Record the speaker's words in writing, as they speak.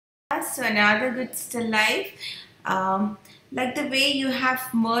Sangeeta. So another good still life. Like the way you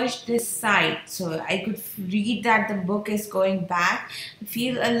have merged this side, so I could read that the book is going back.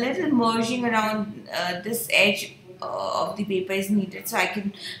 Feel a little merging around this edge of the paper is needed, so I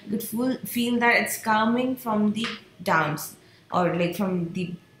could feel that it's coming from the downs or like from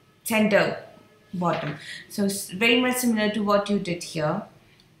the center bottom. So it's very much similar to what you did here.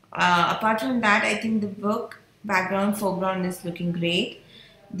 Apart from that, I think the book background, foreground is looking great.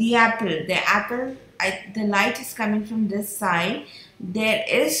 The light is coming from this side. There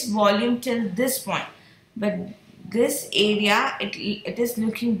is volume till this point, but this area, it is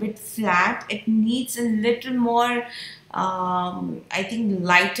looking a bit flat. It needs a little more, I think,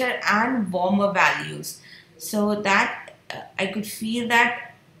 lighter and warmer values, so that I could feel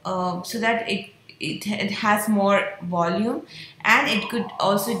that, so that it has more volume, and it could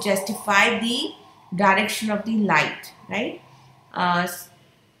also justify the direction of the light, right? uh,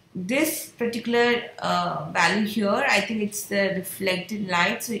 this particular value here, I think it's the reflected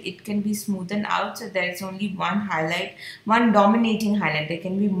light, so it can be smoothened out, so there is only one highlight, one dominating highlight. There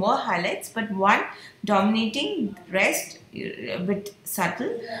can be more highlights, but one dominating, rest a bit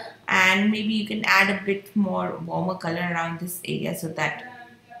subtle, and maybe you can add a bit more warmer color around this area, so that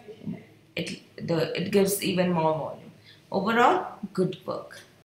it gives even more volume. Overall, good work.